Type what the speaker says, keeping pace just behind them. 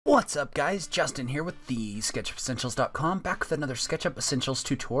What's up guys, Justin here with TheSketchUpEssentials.com, back with another SketchUp Essentials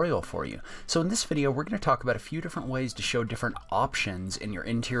tutorial for you. So in this video we're going to talk about a few different ways to show different options in your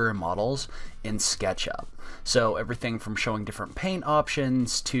interior models in SketchUp. So everything from showing different paint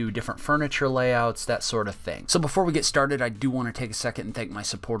options to different furniture layouts, that sort of thing. So before we get started, I do want to take a second and thank my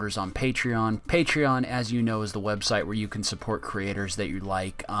supporters on Patreon. Patreon, as you know, is the website where you can support creators that you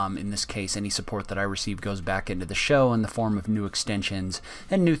like. In this case, any support that I receive goes back into the show in the form of new extensions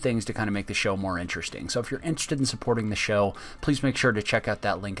and new things to kind of make the show more interesting. So if you're interested in supporting the show, please make sure to check out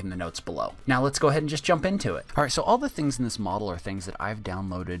that link in the notes below. Now let's go ahead and just jump into it. Alright, so all the things in this model are things that I've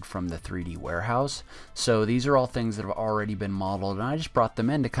downloaded from the 3D warehouse. So these are all things that have already been modeled, and I just brought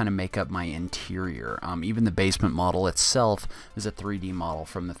them in to kind of make up my interior. Even the basement model itself is a 3D model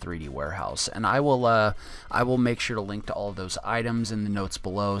from the 3D warehouse, and I will make sure to link to all of those items in the notes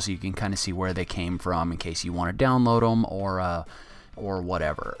below so you can kind of see where they came from in case you want to download them or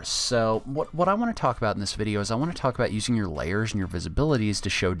whatever. So what I want to talk about in this video is I want to talk about using your layers and your visibilities to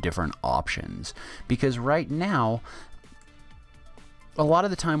show different options, because right now a lot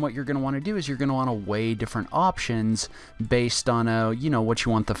of the time what you're going to want to do is you're going to want to weigh different options based on what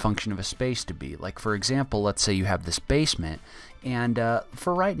you want the function of a space to be. Like for example, let's say you have this basement, and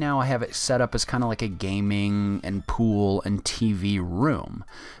for right now I have it set up as kind of like a gaming and pool and TV room,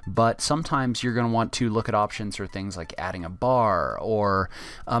 but sometimes you're going to want to look at options for things like adding a bar or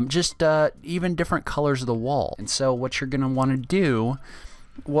just even different colors of the wall. And so what you're going to want to do,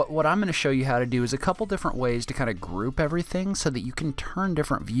 what I'm going to show you how to do is a couple different ways to kind of group everything so that you can turn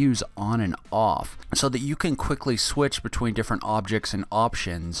different views on and off, so that you can quickly switch between different objects and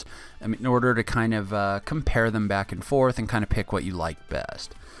options in order to kind of compare them back and forth and kind of pick what you like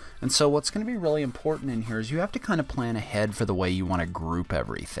best. And so what's going to be really important in here is you have to kind of plan ahead for the way you want to group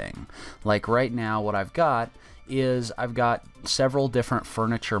everything. Like right now what I've got is I've got several different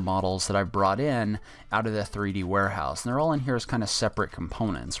furniture models that I've brought in out of the 3D warehouse, and they're all in here as kind of separate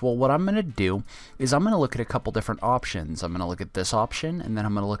components. Well, what I'm going to do is I'm going to look at a couple different options. I'm going to look at this option, and then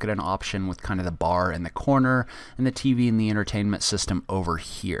I'm going to look at an option with kind of the bar in the corner and the TV and the entertainment system over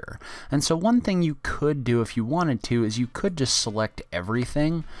here. And so one thing you could do if you wanted to is you could just select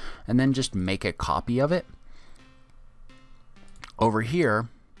everything and then just make a copy of it over here,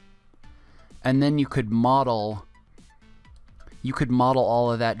 and then you could model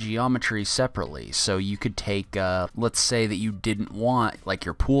all of that geometry separately. So you could take, let's say that you didn't want like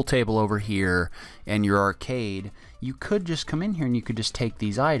your pool table over here and your arcade. You could just come in here and you could just take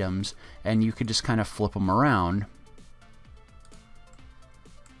these items and you could just kind of flip them around.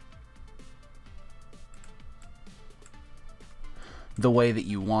 The way that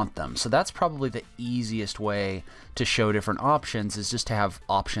you want them. So that's probably the easiest way to show different options, is just to have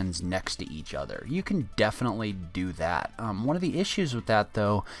options next to each other. You can definitely do that. One of the issues with that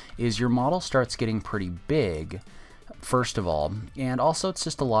though is your model starts getting pretty big, first of all, and also it's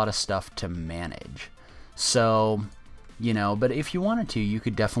just a lot of stuff to manage. So but if you wanted to, you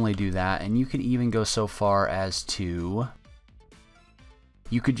could definitely do that, and you could even go so far as to,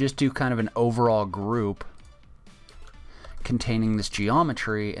 you could just do kind of an overall group containing this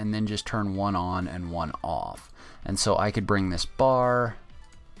geometry and then just turn one on and one off. And so I could bring this bar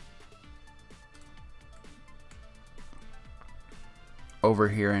over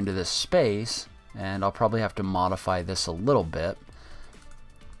here into this space, and I'll probably have to modify this a little bit.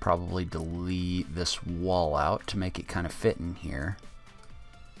 Probably delete this wall out to make it kind of fit in here.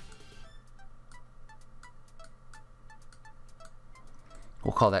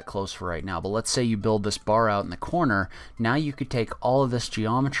 We'll call that close for right now, but let's say you build this bar out in the corner. Now you could take all of this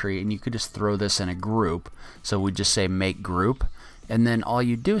geometry and you could just throw this in a group. So we just say make group, and then all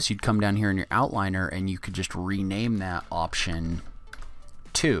you'd do is you'd come down here in your outliner and you could just rename that option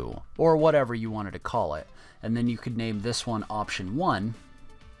 2 or whatever you wanted to call it, and then you could name this one option 1.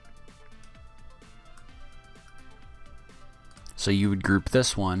 So you would group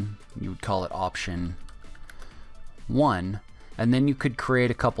this one, you would call it option 1. And then you could create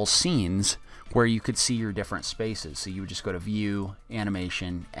a couple scenes where you could see your different spaces. So you would just go to View,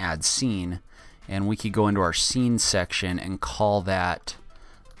 Animation, Add Scene, and we could go into our Scene section and call that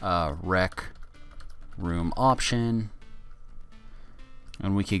Rec Room Option.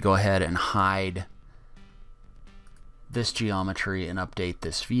 And we could go ahead and hide this geometry and update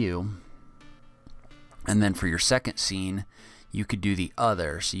this view. And then for your second scene, you could do the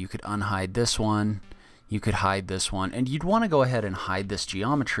other. So you could unhide this one. You could hide this one, and you'd want to go ahead and hide this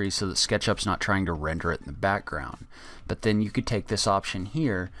geometry so that SketchUp's not trying to render it in the background. But then you could take this option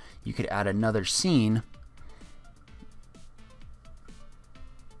here, you could add another scene,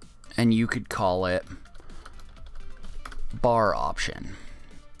 and you could call it bar option.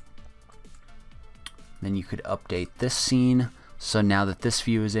 Then you could update this scene. So now that this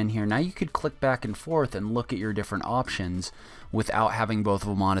view is in here, now you could click back and forth and look at your different options without having both of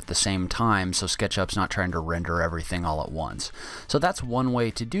them on at the same time, so SketchUp's not trying to render everything all at once. So that's one way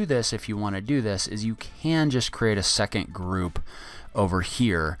to do this. If you want to do this, is you can just create a second group over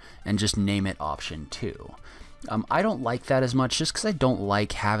here and just name it option 2. I don't like that as much just because I don't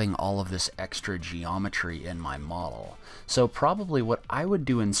like having all of this extra geometry in my model. So probably what I would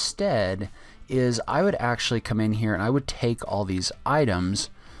do instead is I would actually come in here and I would take all these items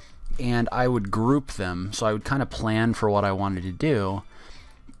and I would group them. So I would kind of plan for what I wanted to do,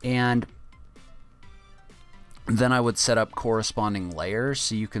 and then I would set up corresponding layers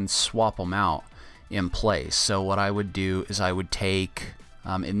so you can swap them out in place. So what I would do is I would take,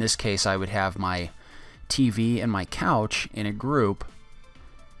 in this case I would have my TV and my couch in a group,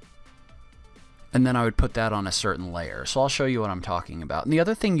 and then I would put that on a certain layer. So I'll show you what I'm talking about. And the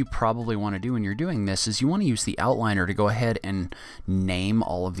other thing you probably want to do when you're doing this is you want to use the outliner to go ahead and name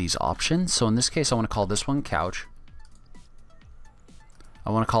all of these options. So in this case I want to call this one couch.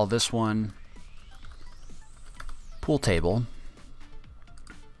 I want to call this one pool table.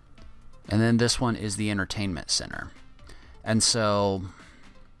 And then this one is the entertainment center. And so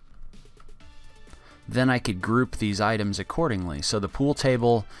then I could group these items accordingly. So the pool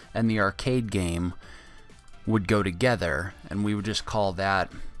table and the arcade game would go together, and we would just call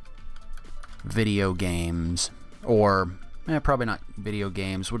that video games, or probably not video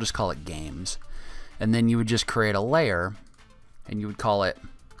games, we'll just call it games. And then you would just create a layer and you would call it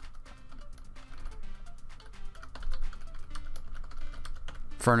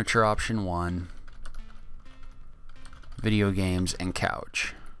furniture option 1, video games, and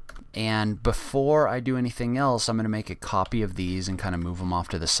couch. And before I do anything else, I'm going to make a copy of these and kind of move them off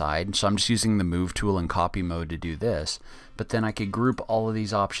to the side. So I'm just using the move tool in copy mode to do this. But then I could group all of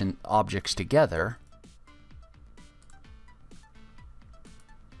these objects together.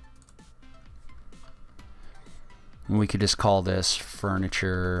 And we could just call this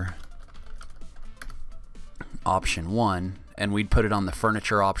furniture option 1, and we'd put it on the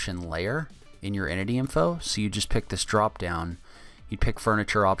furniture option layer in your entity info. So you just pick this drop down, you'd pick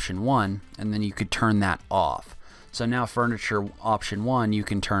furniture option 1, and then you could turn that off. So now furniture option 1 you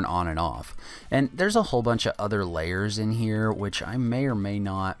can turn on and off. And there's a whole bunch of other layers in here which I may or may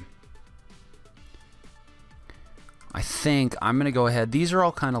not. I think I'm going to go ahead. These are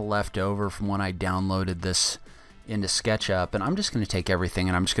all kind of left over from when I downloaded this into SketchUp, and I'm just going to take everything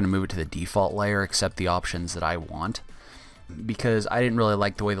and I'm just going to move it to the default layer except the options that I want, because I didn't really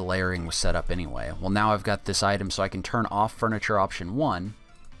like the way the layering was set up anyway. Well, now I've got this item, so I can turn off furniture option 1,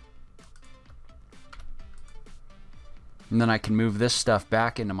 and then I can move this stuff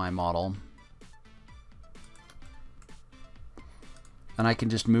back into my model, and I can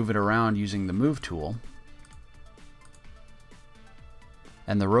just move it around using the move tool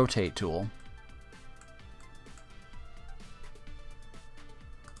and the rotate tool.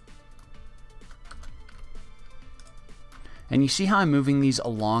 And you see how I'm moving these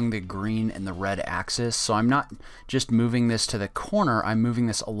along the green and the red axis? So I'm not just moving this to the corner, I'm moving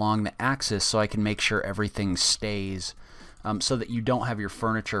this along the axis so I can make sure everything stays, so that you don't have your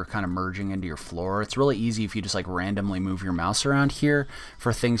furniture kind of merging into your floor. It's really easy if you just like randomly move your mouse around here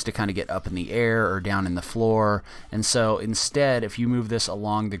for things to kind of get up in the air or down in the floor. And so instead, if you move this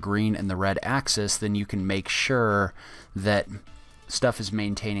along the green and the red axis, then you can make sure that stuff is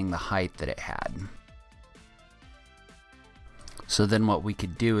maintaining the height that it had. So then what we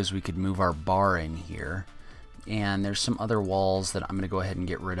could do is we could move our bar in here, and there's some other walls that I'm going to go ahead and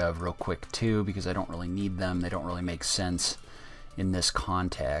get rid of real quick too, because I don't really need them. They don't really make sense in this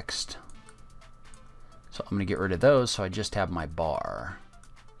context. So I'm going to get rid of those, so I just have my bar.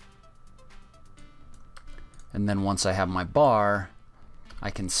 And then once I have my bar, I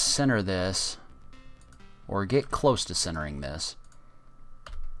can center this, or get close to centering this.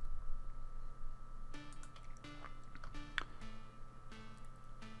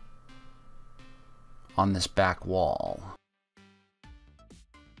 On this back wall.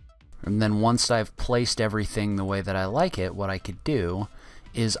 And then once I've placed everything the way that I like it, what I could do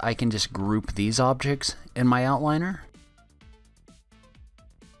is I can just group these objects in my outliner.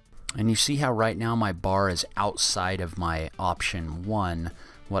 And you see how right now my bar is outside of my option 1.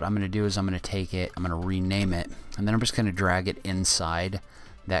 What I'm going to do is I'm going to take it, I'm going to rename it, and then I'm just going to drag it inside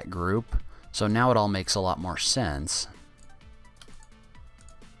that group. So now it all makes a lot more sense.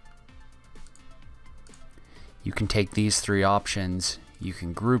 You can take these 3 options, you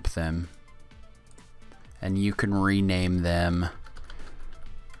can group them, and you can rename them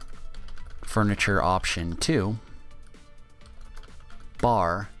furniture option 2,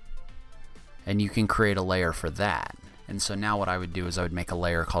 bar, and you can create a layer for that. And so now what I would do is I would make a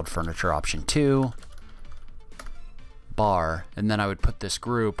layer called furniture option 2 bar, and then I would put this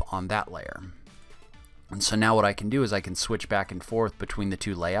group on that layer. And so now what I can do is I can switch back and forth between the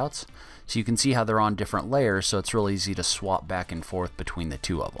two layouts. So you can see how they're on different layers, so it's real easy to swap back and forth between the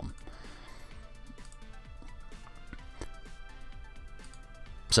two of them.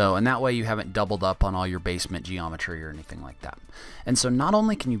 So, and that way you haven't doubled up on all your basement geometry or anything like that. And so not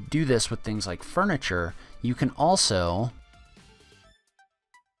only can you do this with things like furniture, you can also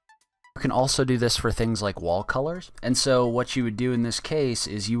do this for things like wall colors. And so what you would do in this case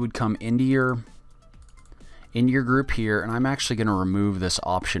is you would come into your group here, and I'm actually going to remove this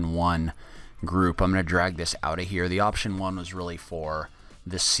option 1 group. I'm going to drag this out of here. The option 1 was really for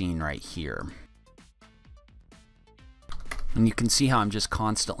this scene right here. And you can see how I'm just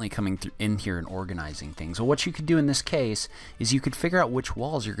constantly coming in here and organizing things. Well, what you could do in this case is you could figure out which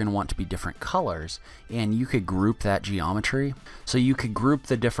walls you're going to want to be different colors, and you could group that geometry. So you could group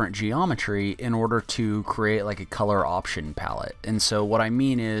the different geometry in order to create like a color option palette. And so what I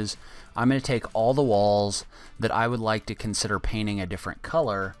mean is I'm going to take all the walls that I would like to consider painting a different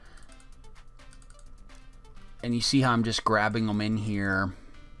color, and you see how I'm just grabbing them in here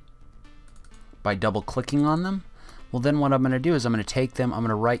by double clicking on them. Well, then what I'm going to do is I'm going to take them, I'm going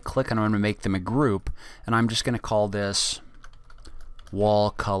to right click, and I'm going to make them a group, and I'm just going to call this wall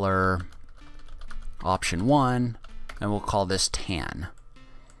color option 1, and we'll call this tan.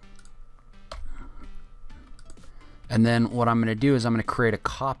 And then what I'm going to do is I'm going to create a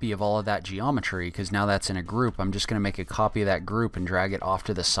copy of all of that geometry, because now that's in a group. I'm just going to make a copy of that group and drag it off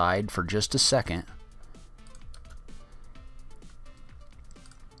to the side for just a second.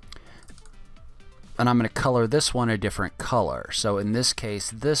 And I'm going to color this one a different color. So in this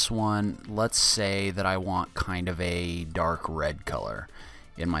case, this one, let's say that I want kind of a dark red color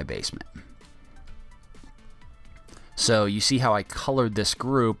in my basement. So you see how I colored this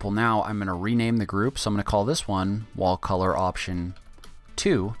group. Well, now I'm going to rename the group. So I'm going to call this one wall color option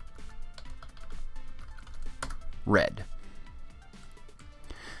 2 red.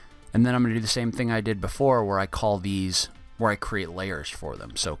 And then I'm going to do the same thing I did before, where I call these, where I create layers for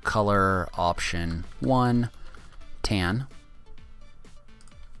them. So color option 1 tan,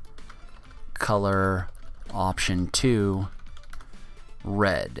 color option 2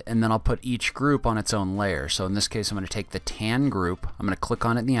 red, and then I'll put each group on its own layer. So in this case, I'm going to take the tan group, I'm going to click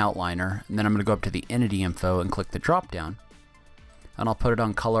on it in the outliner, and then I'm going to go up to the entity info and click the drop down, and I'll put it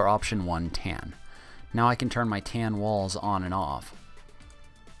on color option 1 tan. Now I can turn my tan walls on and off.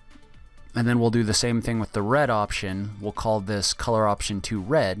 And then we'll do the same thing with the red option. We'll call this color option 2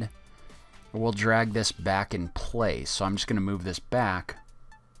 red, or we'll drag this back in place. So I'm just going to move this back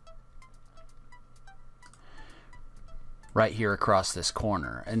right here across this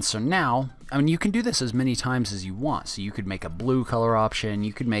corner. And so now, I mean, you can do this as many times as you want. So you could make a blue color option,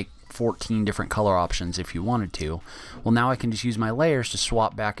 you could make 14 different color options if you wanted to. Well, now I can just use my layers to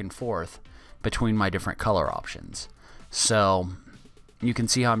swap back and forth between my different color options. So you can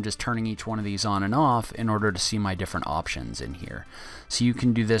see how I'm just turning each one of these on and off in order to see my different options in here. So you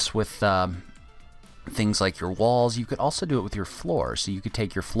can do this with things like your walls. You could also do it with your floor. So you could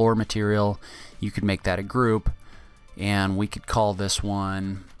take your floor material, you could make that a group, and we could call this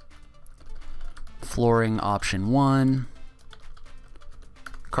one flooring option 1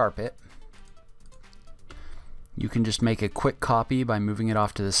 carpet. You can just make a quick copy by moving it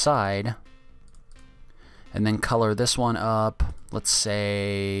off to the side, and then color this one up. Let's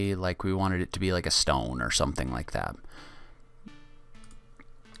say like we wanted it to be like a stone or something like that.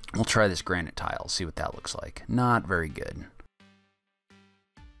 We'll try this granite tile, see what that looks like. Not very good.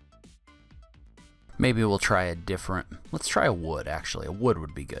 Maybe we'll try a different, let's try a wood actually. A wood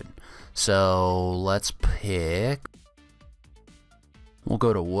would be good. So let's pick, we'll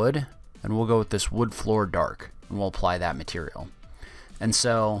go to wood, and we'll go with this wood floor dark, and we'll apply that material. And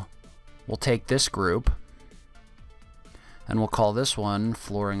so we'll take this group, and we'll call this one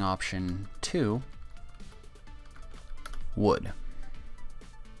flooring option 2 wood.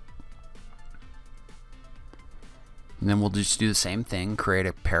 And then we'll just do the same thing, create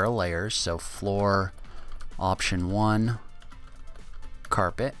a pair of layers. So floor option 1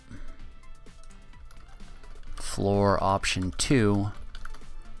 carpet, floor option 2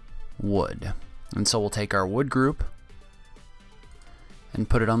 wood. And so we'll take our wood group and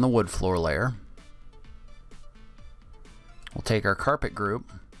put it on the wood floor layer. We'll take our carpet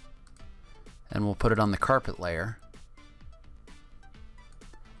group and we'll put it on the carpet layer.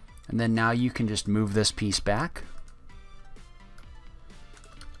 And then now you can just move this piece back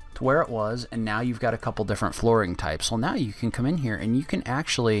with where it was, and now you've got a couple different flooring types. Well, now you can come in here and you can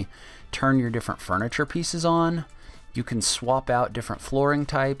actually turn your different furniture pieces on. You can swap out different flooring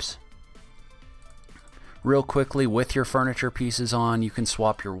types real quickly with your furniture pieces on. You can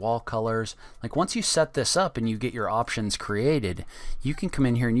swap your wall colors. Like, once you set this up and you get your options created, you can come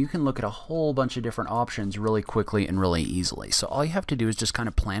in here and you can look at a whole bunch of different options really quickly and really easily. So all you have to do is just kind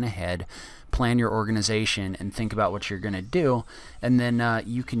of plan ahead, plan your organization, and think about what you're going to do, and then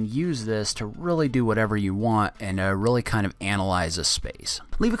you can use this to really do whatever you want and really kind of analyze a space.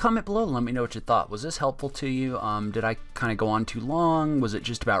 Leave a comment below and let me know what you thought. Was this helpful to you? Did I kind of go on too long? Was it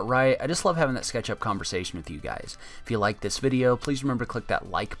just about right? I just love having that SketchUp conversation with you guys. If you like this video, please remember to click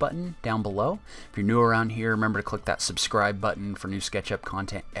that like button down below. If you're new around here, remember to click that subscribe button for new SketchUp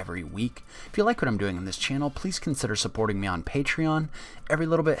content every week. If you like what I'm doing on this channel, please consider supporting me on Patreon. Every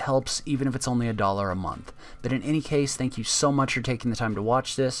little bit helps, even if it's only $1 a month. But in any case, thank you so much for taking the time to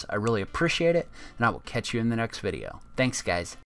watch this. I really appreciate it, and I will catch you in the next video. Thanks, guys.